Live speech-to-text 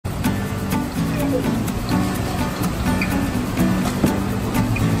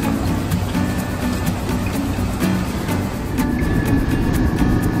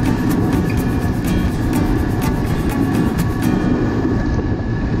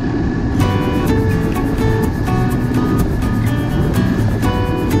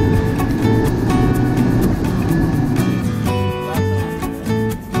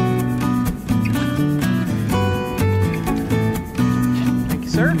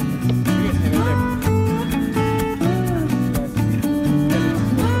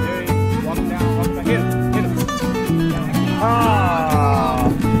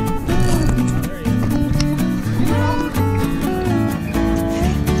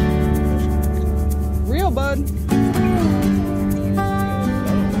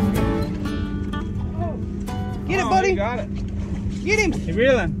Got it. Get him. Keep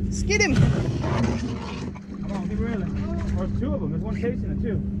reeling. Skid him. Come on, keep reeling. There's two of them. There's one chasing it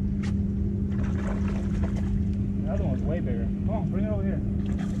too. The other one's way bigger. Come on, bring it over here.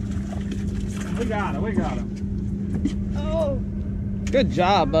 We got it. We got him. Oh. Good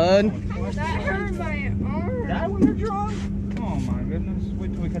job, bud. That hurt my arm. That one you're drawing? Oh my goodness.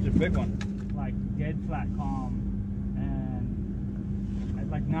 Wait till we catch a big one. Like dead flat calm. And at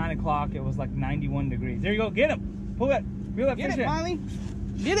like 9 o'clock, it was like 91 degrees. There you go. Get him. Pull that. Feel that fish in. Get it, Miley.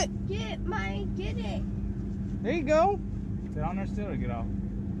 Get it. Get it, Miley. Get it. There you go. Is it on there still or get off?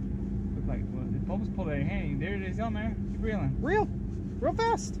 Look like well, the almost pulled out of your hand. There it is on there. Keep reeling. Real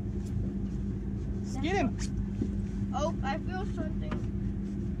fast. Get him. Oh, I feel something.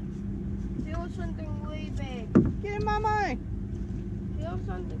 Feel something way big. Get him, Mama. Feel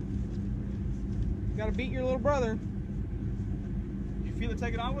something. You gotta beat your little brother. You feel it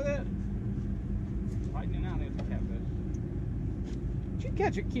taking on with it? Fighting it out. There's a catfish. Did you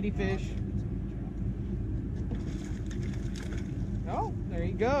catch a kitty fish? Oh, there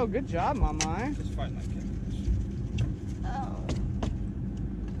you go. Good job, Mama. Just fighting like catfish. Oh.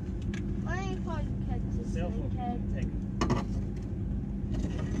 I ain't caught catch a snakehead. Take it.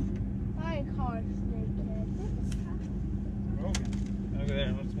 I ain't caught a snakehead. Okay. Look at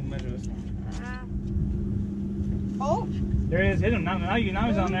there. Let's measure this one. Oh. There he is. Hit him. Now he's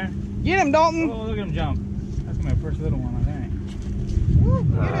on there. Get him, Dalton. Oh, look at him jump. That's my first little one, I think. Woo,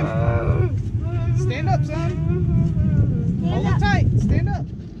 get him. Stand up, son. Hold it tight. Stand up.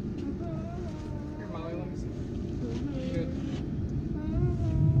 Here, Molly, let me see. Good.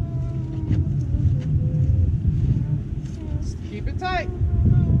 Just keep it tight.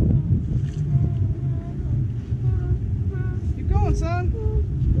 Keep going, son.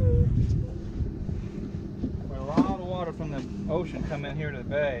 A lot of water from the ocean come in here to the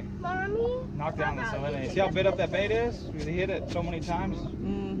bay. Mommy? Knock down the salinity. See how bit up that bait is? You hit it so many times.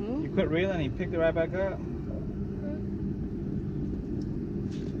 Mm-hmm. You quit reeling, he picked it right back up.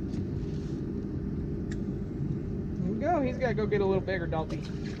 Here we go. He's got to go get a little bigger, Dalton.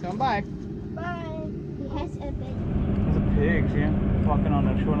 Come by. Bye. He has a big. There's a pig, see him? Walking on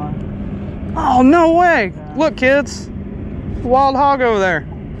the shoreline. Oh, no way. Look, kids. Wild hog over there.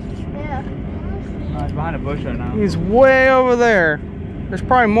 Yeah. He's behind a bush right now. He's way over there. There's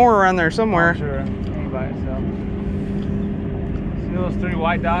probably more around there somewhere. I'm sure. Ain't by itself. See those three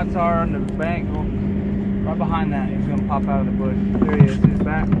white dots are on the bank? Well, right behind that, he's gonna pop out of the bush. There he is. He's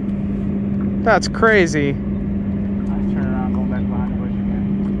back. That's crazy. Nice turn around, going back behind the bush again.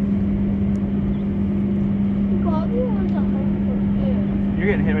 Bobby wants a home for food. You're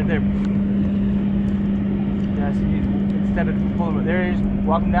getting hit right there. Yes, instead of pulling it, there he is.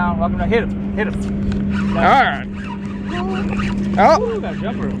 Walking down. Hit him. Hit him. All right. Oh, Ooh, got a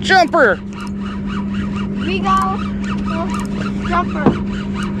jumper. jumper. We go. Jumper.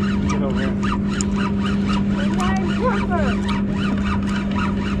 Get over here. We got a jumper.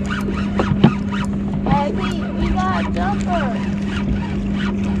 Baby, we got a jumper.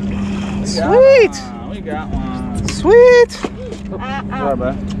 Sweet. We got one. Sweet. Sorry,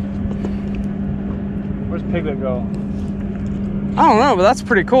 bud. Where's Piglet go? I don't know, but that's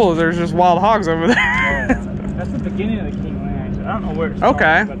pretty cool. There's just wild hogs over there. Yeah, that's the beginning of the King Ranch. I don't know where it started,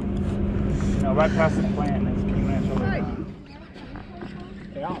 Okay. but you know, right past the plant, that's King Ranch over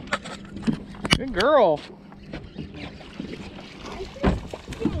there. Yeah. Good girl.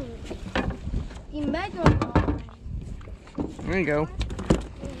 There you go.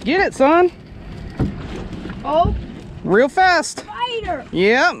 Get it, son. Oh, Real fast. fighter.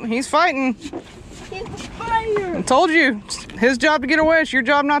 Yep, he's fighting. He's a fighter. I told you. It's his job to get away. It's your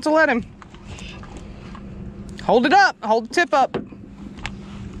job not to let him. Hold it up. Hold the tip up.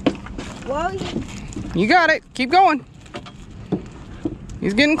 Well, You got it. Keep going.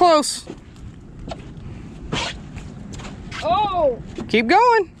 He's getting close. oh. Keep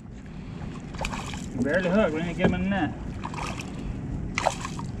going. Barely hooked. We didn't get him in the net.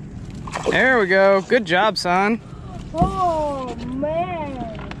 There we go. Good job, son. Oh,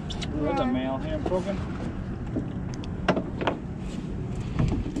 man. There's a male here, broken.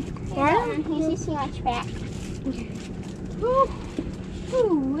 Yeah, he's just so much back.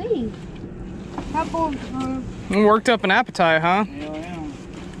 Ooh-wee. Worked up an appetite, huh? Yeah, yeah.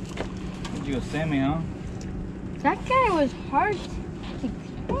 Did you go Sammy, huh? That guy was hard to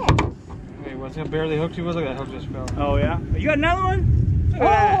catch. Hey, what's that barely hooked you with? Look at that hook just fell. Oh, yeah? You got another one? Look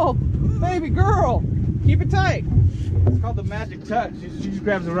at Oh, baby girl. Keep it tight. that. It's called the magic touch. She just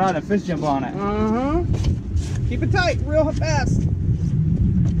grabs the rod and fish jump on it. Uh-huh. Keep it tight, real fast.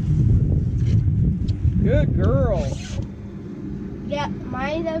 Good girl. Yeah,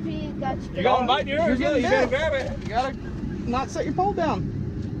 mine definitely got scared. You got one bite yours? Yeah, you gotta grab it. You gotta not set your pole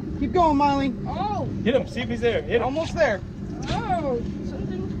down. Keep going, Miley. Oh, Hit him, see if he's there. Hit him. Almost there. oh,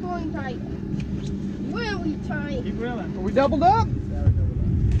 something's going tight. Really tight. Keep reeling. Are we doubled up?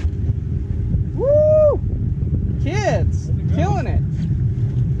 Woo! Kids, killing it.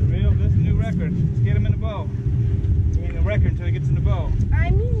 This is a new record. Let's get him in the bow. He ain't a record until he gets in the bow. I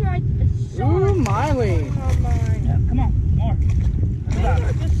mean, like a shark. Ooh, Miley. Yeah, come on, more.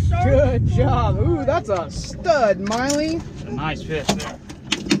 Good job. Ooh, that's a stud, Miley. A nice fish there.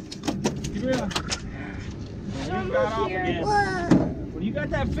 Keep reeling. When you got off again. When you got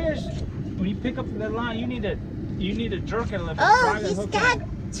that fish, when you pick up that line, you need to jerk it a little bit. Oh, he's got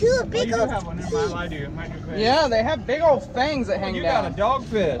two big you do old have one. Never mind, I do. Mine do crazy. Yeah, they have big old fangs that hang You down. got a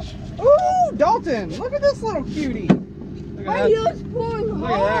dogfish. Ooh, Dalton, look at this little cutie. Look My at that. heel's pulling Look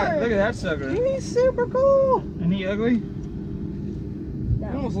at that. hard. Look at that sucker. He's super cool. Isn't he ugly? He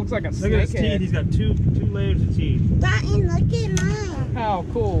almost looks like a Look at his teeth. snakehead. He's got two layers of teeth. Dalton, look at mine. How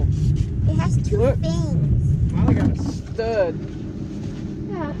cool. It has two Look. fangs. Miley got a stud.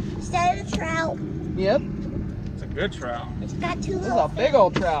 Yeah. Instead of a trout, Yep, It's a good trout. it's got two this is little a big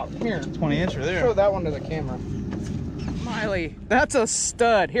old trout. Here, 20-incher show there. that one to the camera. Miley, that's a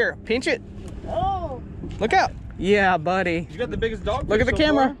stud. Here, pinch it. Oh. Look out. Yeah, buddy. You got the biggest dogfish. Look at the so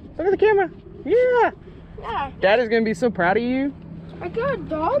camera. Look at the camera. Yeah. Yeah. Daddy's gonna be so proud of you. I got a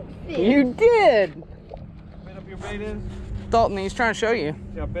dogfish. You did. Far. Bit up your bait is. Dalton, he's trying to show you.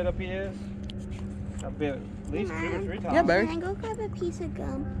 See how bit up he is. How bit at least 2 or 3 times. Yeah, baby. Can I go grab a piece of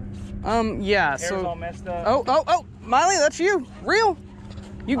gum? Yeah, Hair's all so. messed up. Oh, Miley, that's you. Real.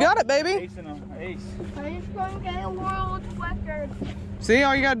 You got it, baby. Ace in him. Ace. I just want to get a world record. See,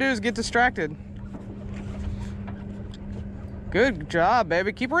 all you gotta do is get distracted. Good job,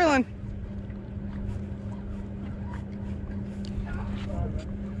 baby. Keep reeling.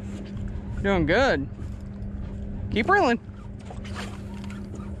 Doing good. Keep reeling.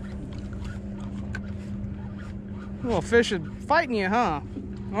 Little fish is fighting you, huh?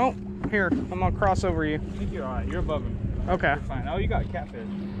 Oh, here, I'm gonna cross over you. I think you're alright. You're above him. Okay. You're fine. Oh, you got a catfish.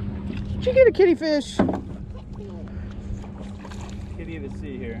 Did you get a kitty fish? Kitty of the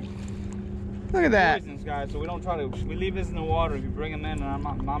sea here. Look at that. Poisons, guys, so we don't try to. We leave this in the water. If you bring them in,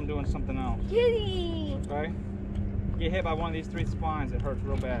 and I'm doing something else. Kitty. Okay? Get hit by one of these 3 spines, it hurts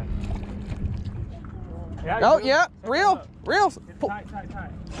real bad. Yeah, Oh, you do. yeah, Pick it real, up. real. Get Pull. tight, tight,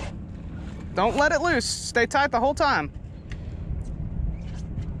 tight. Don't let it loose. Stay tight the whole time.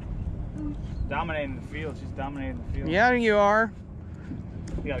 Dominating the field. She's dominating the field. Yeah, you are.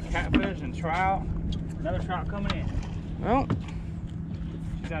 We got a catfish and trout. Another trout coming in. Well,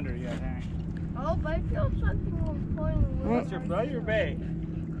 She's under you, I think. Oh, but I feel something was pulling. What's your buddy or bait?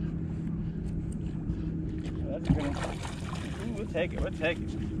 That's a good one. Ooh, we'll take it. We'll take it.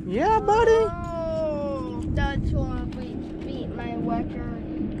 yeah, buddy. Oh, that's what beat my record.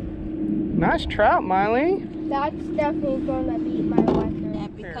 Nice trout, Miley. That's definitely gonna beat my record. Yeah,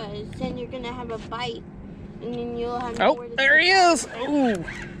 because then you're gonna have a bite, and then you'll have Oh, nowhere to there he sit. is. Ooh,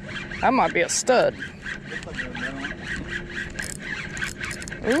 that might be a stud.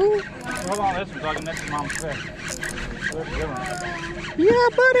 Ooh, Hold on, this one's like next to mom's fish. That's a good one. yeah,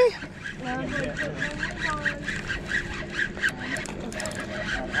 buddy.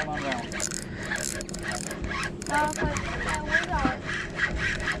 Hold on down.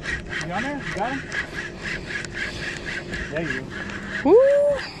 You on there? You got him? There you go.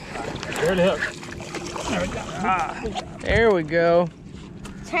 Woo. Barely hooked. There we go. Ah. There we go.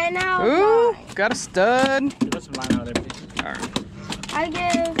 10 out of Ooh, 9. got a stud. Give us some line out there, please. All right. I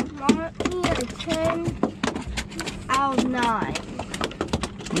give Mommy a 10 out of 9.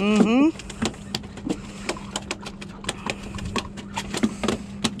 Mm-hmm.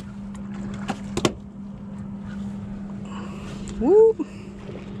 Woo.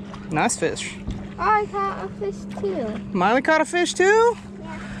 Nice fish. I caught a fish too. Miley caught a fish too?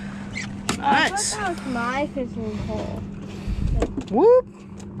 Yeah. Nice. That was my fishing pole. Whoop.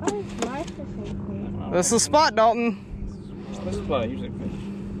 That was my fishing pole. This is the spot, Dalton. This is what I usually fish.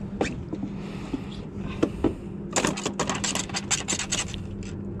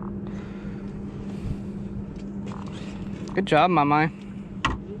 Good job, my.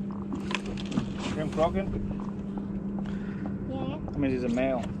 Shrimp croaking? Yeah. That means he's a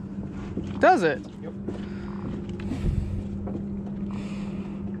male. Does it? Yep.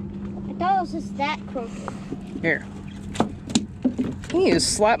 I thought it was just that croaker. Here. He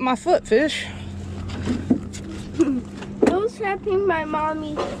just slapped my foot, fish. Don't slapping my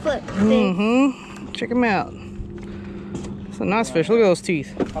mommy's foot. Mm-hmm. Check him out. It's a nice fish. Look at those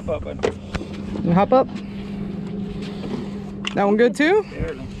teeth. Hop up, bud. You hop up. That one good too?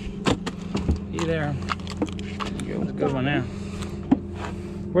 Barely. You there. That's a good one there.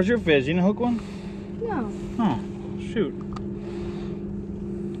 Where's your fish? You gonna hook one? No. Oh, shoot.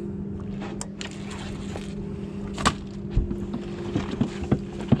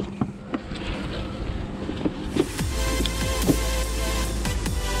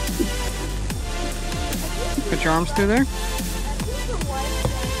 Put your arms through there.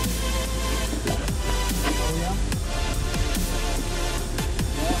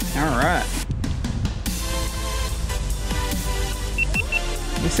 All right.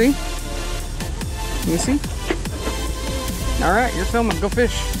 You see? You see? All right, you're filming. Go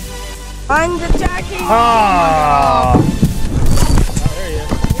fish. I'm the jackie. Ah! Oh, there he is.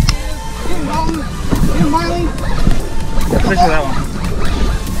 Get him, Dalton. Get him, Miley. Fish with that one.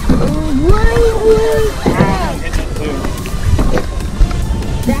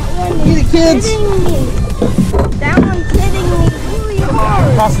 That one Eat is it, kids. hitting me. That one's hitting me really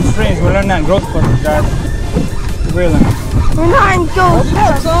hard. Cross the streams. We're learning that in growth courses, guys. Keep reeling. We're not in gold. Open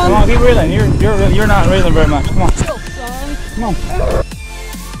up, son. Come on, keep reeling. You're not reeling very much. Come on. Chill, son. Come on.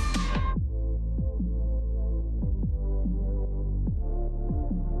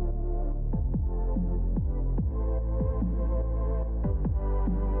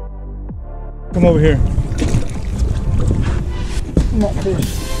 Come over here. Come on,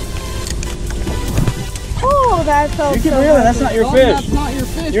 fish. Oh, that's so. You keep reeling. That's not your Dalton, fish. That's not your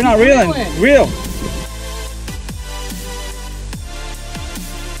fish. You're not Keep reeling. Reel.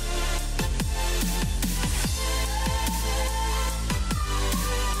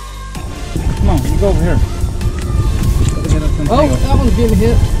 Come on, you go over here. Oh, that one's getting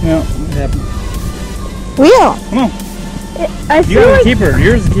hit. Yeah, it happened. Real. Come on. I You feel are the like keeper.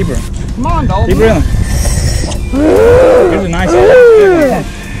 You're the keeper. Come on, Dalton. Keep reeling. Here's a nice one.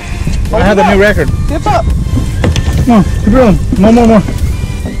 I have the new record. Tip up. Come on, keep reeling. More.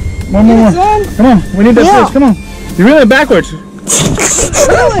 More. Son. Come on, we need this Yeah. fish. Come on. You're reeling it backwards. Reel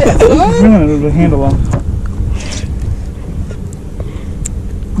it, son. Reeling it with the handle off.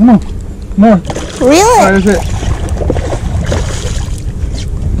 Come on. More. Really? There's it.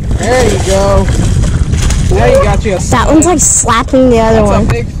 There you go. Now you got you a That one's like slapping the other That's one. a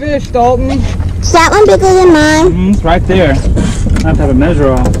big fish, Dalton. Is that one bigger than mine? It's right there. I have to have a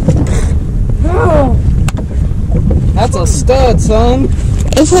measure off. That's a stud, son.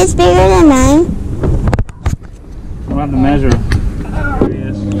 Is his bigger than mine? We'll have to measure. There he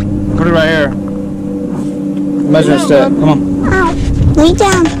is. Put it right here. Measure step. Come on. Ow. Lay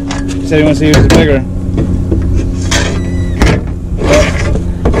down. Say you want to see who's bigger.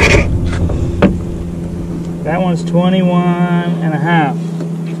 That one's 21 and a half.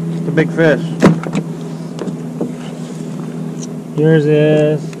 It's a big fish. Yours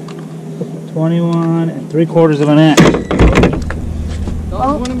is 21 3/4 of an inch.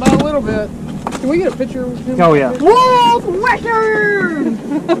 Dalton's winning by a little bit. Can we get a picture of him? Oh yeah. World record!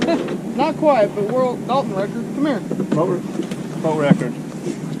 Not quite, but world Dalton record. Come here. Boat record.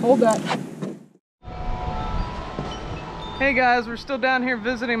 Hold that. Hey guys, we're still down here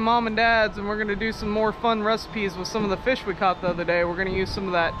visiting Mom and Dad's, and we're going to do some more fun recipes with some of the fish we caught the other day. We're going to use some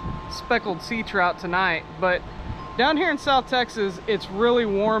of that speckled sea trout tonight. But down here in South Texas, it's really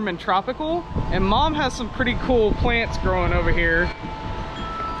warm and tropical, and Mom has some pretty cool plants growing over here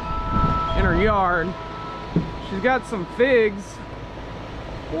in her yard. She's got some figs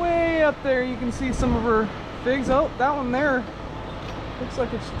way up there. You can see some of her figs. Oh, that one there looks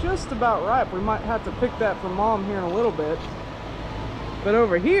like it's just about ripe. We might have to pick that for Mom here in a little bit. But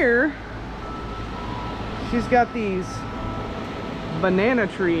over here, she's got these banana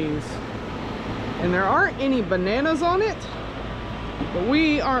trees. And there aren't any bananas on it, but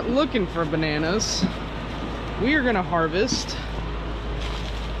we aren't looking for bananas. We are gonna harvest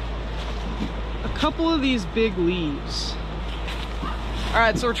a couple of these big leaves. All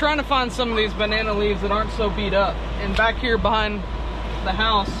right, so we're trying to find some of these banana leaves that aren't so beat up. And back here behind the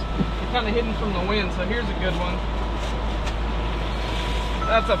house. They're kind of hidden from the wind, so here's a good one.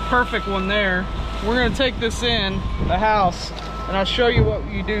 That's a perfect one there. We're gonna take this in the house, and I'll show you what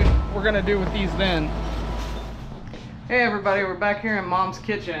we're gonna do with these then. Hey everybody, we're back here in Mom's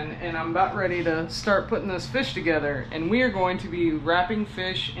kitchen, and I'm about ready to start putting this fish together. And we are going to be wrapping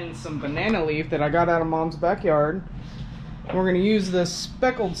fish in some banana leaf that I got out of Mom's backyard. We're going to use this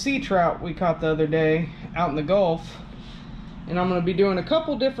speckled sea trout we caught the other day out in the Gulf. And I'm going to be doing a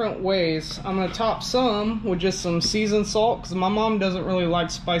couple different ways. I'm going to top some with just some seasoned salt, because my mom doesn't really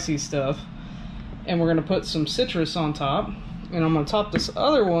like spicy stuff. And we're going to put some citrus on top. And I'm going to top this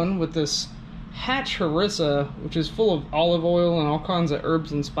other one with this hatch harissa, which is full of olive oil and all kinds of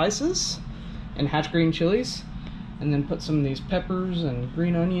herbs and spices, and hatch green chilies. And then put some of these peppers and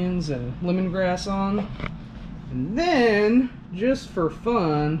green onions and lemongrass on. And then, just for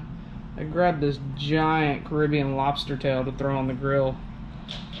fun, I grabbed this giant Caribbean lobster tail to throw on the grill.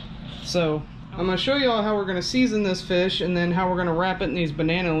 So, I'm going to show you all how we're going to season this fish, and then how we're going to wrap it in these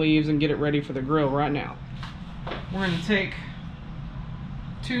banana leaves and get it ready for the grill right now. We're going to take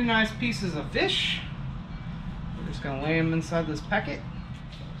 2 nice pieces of fish. We're just going to lay them inside this packet.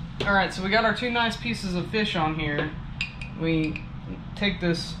 Alright, so we got our 2 nice pieces of fish on here. We take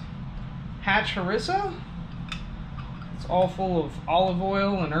this hatch harissa. It's all full of olive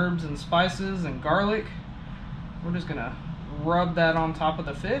oil and herbs and spices and garlic. We're just gonna rub that on top of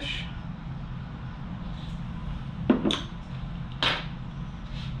the fish. Then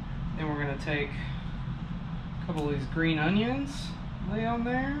we're gonna take a couple of these green onions, lay on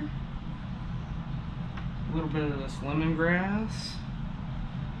there. A little bit of this lemongrass.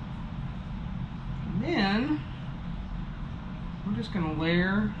 And then we're just gonna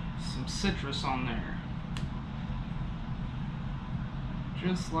layer some citrus on there.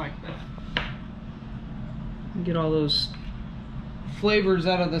 Just like that. Get all those flavors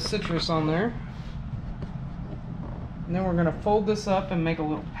out of the citrus on there. And then we're going to fold this up and make a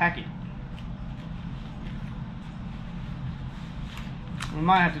little packet. We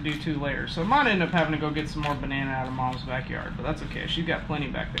might have to do 2 layers, so I might end up having to go get some more banana out of Mom's backyard, but that's okay. She's got plenty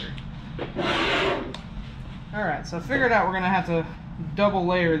back there. Alright, so I figured out we're going to have to double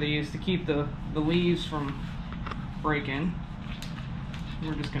layer these to keep the leaves from breaking.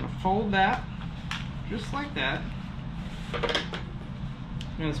 We're just going to fold that, just like that.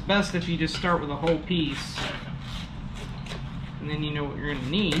 And it's best if you just start with a whole piece, and then you know what you're going to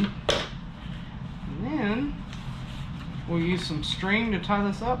need. And then we'll use some string to tie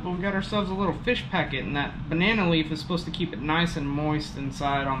this up, but we got ourselves a little fish packet, and that banana leaf is supposed to keep it nice and moist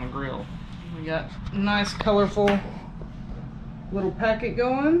inside on the grill. We got a nice colorful little packet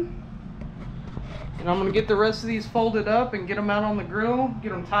going. And I'm going to get the rest of these folded up and get them out on the grill, get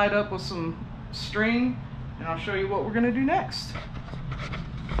them tied up with some string, and I'll show you what we're going to do next.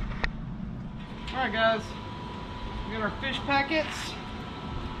 Alright guys, we got our fish packets.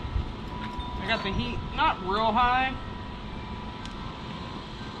 I got the heat not real high.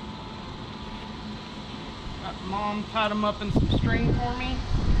 Got Mom tied them up in some string for me.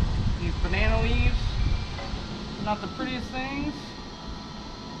 These banana leaves, not the prettiest things,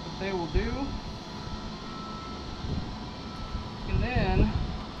 but they will do. And then,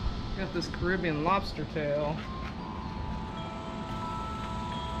 got this Caribbean lobster tail.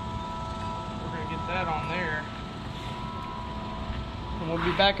 We're going to get that on there. And we'll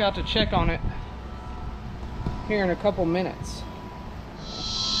be back out to check on it here in a couple minutes.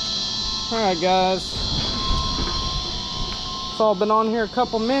 Alright guys. It's all been on here a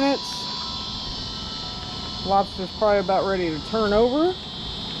couple minutes. Lobster's probably about ready to turn over.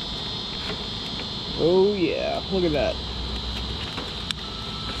 Oh yeah, look at that.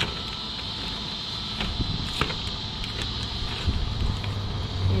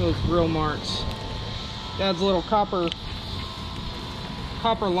 Those grill marks. Dad's little copper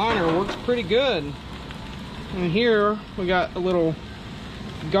liner works pretty good. And here we got a little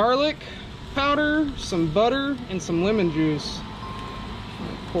garlic powder, some butter, and some lemon juice.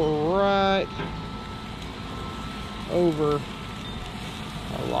 Pour right over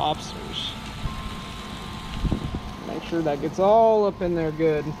our lobsters. Make sure that gets all up in there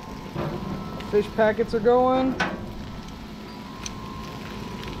good. Fish packets are going.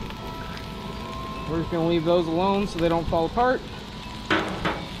 We're just going to leave those alone so they don't fall apart.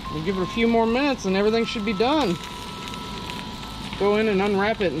 We'll give it a few more minutes and everything should be done. Go in and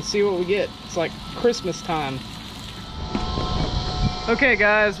unwrap it and see what we get. It's like Christmas time. Okay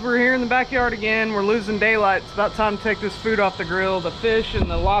guys, we're here in the backyard again. We're losing daylight. It's about time to take this food off the grill, the fish and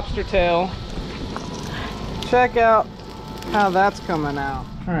the lobster tail. Check out how that's coming out.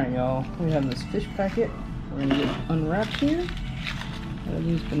 All right, y'all, we have this fish packet. We're gonna get unwrapped here. Got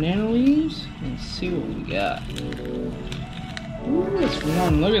these banana leaves. Let's see what we got. Ooh, it's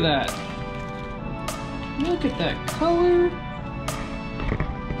warm. Look at that. Look at that color.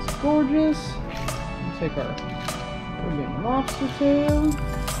 It's gorgeous. We'll take our Caribbean lobster tail.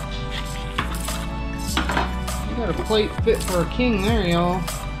 We got a plate fit for a king there, y'all.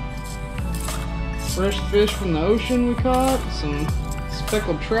 Fresh fish from the ocean we caught. Some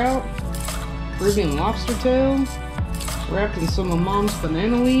speckled trout. Caribbean lobster tail. Wrapped in some of Mom's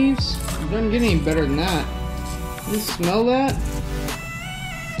banana leaves. It doesn't get any better than that. Can you smell that?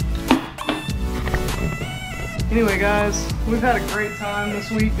 Anyway guys, we've had a great time this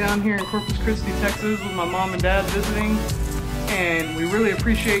week down here in Corpus Christi, Texas with my mom and dad visiting. And we really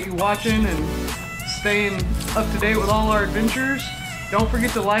appreciate you watching and staying up to date with all our adventures. Don't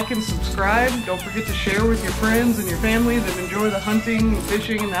forget to like and subscribe. Don't forget to share with your friends and your family that enjoy the hunting,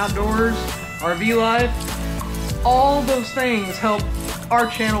 fishing, and outdoors, RV life. All those things help our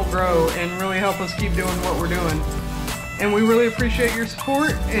channel grow and really help us keep doing what we're doing. And we really appreciate your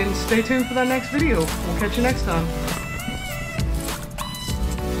support, and stay tuned for that next video. We'll catch you next time.